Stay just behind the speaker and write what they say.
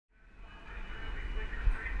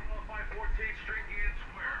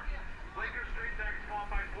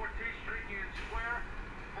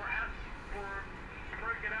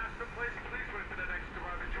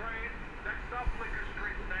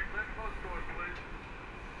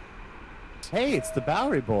Hey, it's the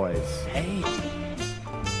Bowery Boys. Hey.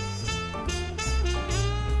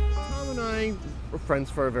 Tom and I were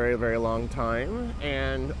friends for a very, very long time,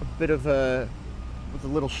 and a bit of with a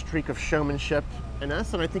little streak of showmanship in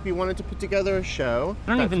us, and I think we wanted to put together a show.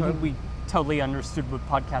 I don't even think we totally understood what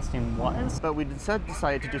podcasting was. But we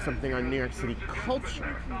decided to do something on New York City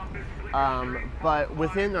culture. But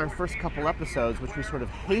within our first couple episodes, which we sort of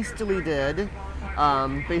hastily did,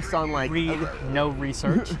 based on like... no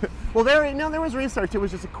research. Well, there was research. It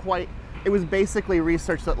was just it was basically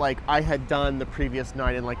research that like I had done the previous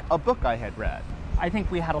night in like a book I had read. I think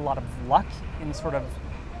we had a lot of luck in sort of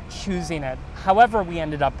choosing it. However, we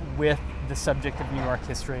ended up with the subject of New York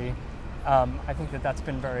history. I think that's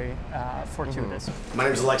been very fortuitous. Mm-hmm. My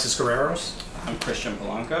name is Alexis Guerreros. I'm Christian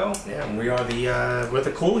Polanco. Yeah, and we are we're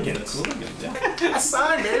the Cooligans. Cooligans, yeah. That's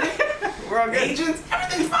fine, baby. We're all good. Agents,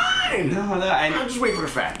 everything's fine. I'm just waiting for the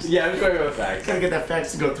facts. Yeah, I'm just waiting for the facts. Gotta get that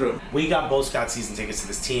facts to go through. We both got season tickets to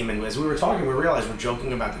this team, and as we were talking, we realized we're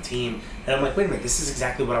joking about the team, and I'm like, wait a minute, this is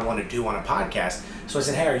exactly what I want to do on a podcast. So I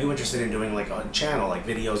said, hey, are you interested in doing like a channel, like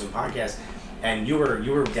videos and podcasts? And you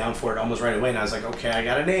were down for it almost right away, and I was like, okay, I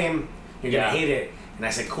got a name. You're gonna hate it. And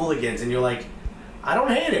I said Cooligans, and you're like, I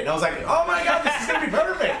don't hate it. And I was like, oh my god, this is gonna be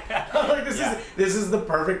perfect. I'm like, this is the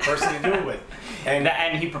perfect person to do it with.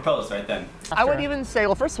 And he proposed right then. I would even say,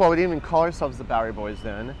 well, first of all, we didn't even call ourselves the Bowery Boys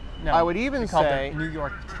then. No, I would even say New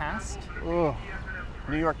York Cast. Ugh,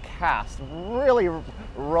 New York Cast really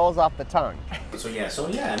rolls off the tongue. So yeah,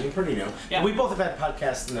 I mean, pretty new. Yeah. We both have had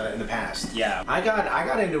podcasts in the past. Yeah. I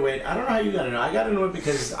got into it. I don't know how you got into it. I got into it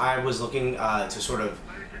because I was looking to sort of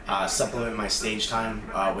supplement my stage time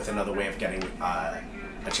with another way of getting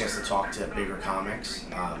a chance to talk to bigger comics.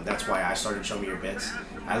 That's why I started Show Me Your Bits.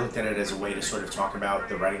 I looked at it as a way to sort of talk about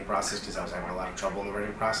the writing process because I was having a lot of trouble in the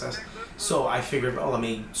writing process. So I figured, oh, let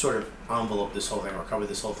me sort of envelope this whole thing or cover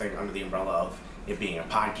this whole thing under the umbrella of it being a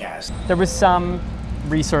podcast. There was some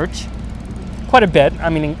research, quite a bit. I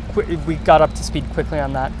mean, we got up to speed quickly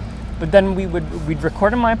on that. But then we'd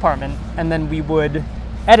record in my apartment, and then we would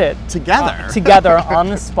edit together on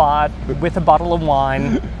the spot with a bottle of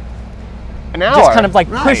wine. An hour. Just kind of like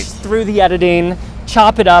push through the editing,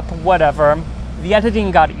 chop it up, whatever. The editing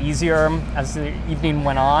got easier as the evening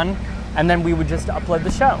went on, and then we would just upload the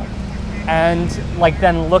show. And like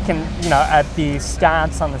then look at the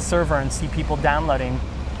stats on the server and see people downloading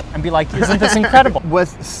and be like, isn't this incredible?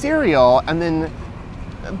 With Serial, and then,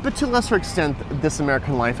 but to a lesser extent, This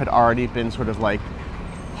American Life had already been sort of like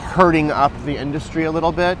hurting up the industry a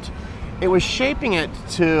little bit. It was shaping it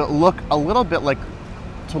to look a little bit like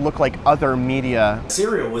other media.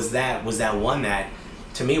 Serial was that one that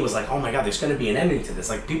to me was like, oh my god, there's going to be an ending to this.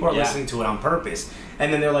 Like people are listening to it on purpose,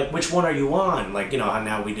 and then they're like, which one are you on? Like how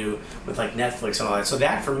now we do with like Netflix and all that. So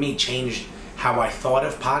that for me changed how I thought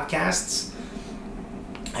of podcasts,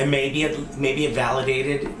 and maybe it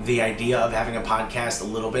validated the idea of having a podcast a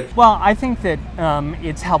little bit. Well, I think that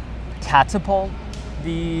it's helped catapult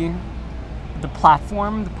the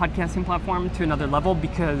platform, the podcasting platform, to another level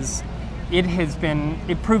because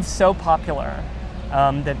it proved so popular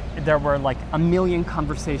that there were like a million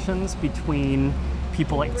conversations between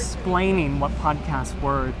people explaining what podcasts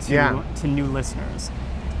were to new listeners.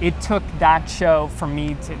 It took that show for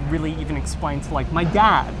me to really even explain to like my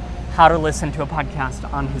dad how to listen to a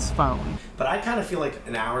podcast on his phone. But I kind of feel like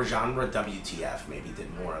in our genre, WTF maybe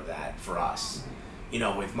did more of that for us.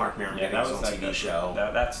 With Mark Maron getting his own TV show.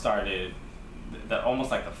 That started almost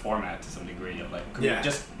like the format to some degree of like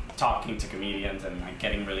just talking to comedians and like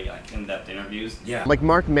getting really like in-depth interviews. Yeah. Like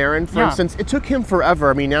Mark Maron, for instance, it took him forever.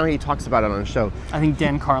 I mean, now he talks about it on his show. I think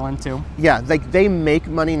Dan Carlin too. Yeah, like they make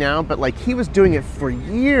money now, but like he was doing it for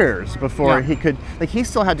years before he could. Like he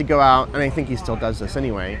still had to go out, and I think he still does this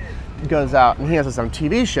anyway. Goes out and he has his own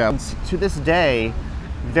TV show. To this day,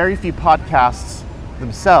 very few podcasts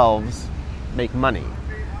themselves make money.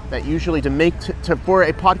 That usually for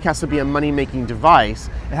a podcast to be a money-making device,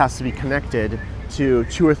 it has to be connected to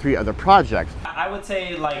 2 or 3 other projects. I would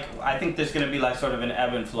say I think there's going to be like sort of an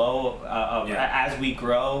ebb and flow as we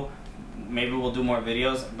grow. Maybe we'll do more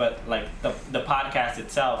videos, but like the podcast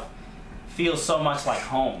itself feels so much like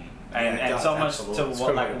home and so much to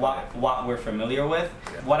what we're familiar with.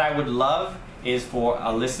 Yeah. What I would love is for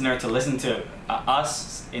a listener to listen to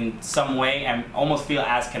us in some way and almost feel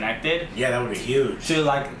as connected. Yeah, that would be huge. To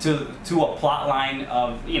a plot line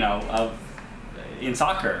of in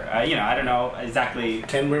soccer. I don't know exactly.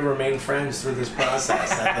 Can we remain friends through this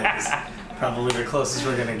process? I think is probably the closest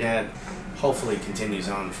we're gonna get. Hopefully, it continues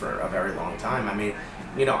on for a very long time. I mean,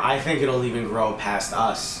 I think it'll even grow past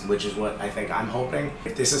us, which is what I think I'm hoping.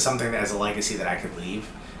 If this is something that has a legacy that I could leave,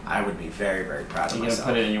 I would be very, very proud of You're myself.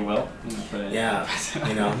 gonna put it in your will? Yeah,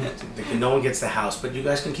 you know, no one gets the house, but you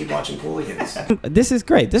guys can keep watching Cooligans. This is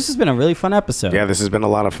great. This has been a really fun episode. Yeah, this has been a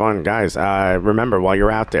lot of fun, guys. Remember, while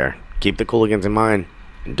you're out there, keep the Cooligans in mind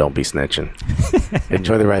and don't be snitching.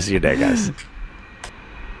 Enjoy the rest of your day, guys.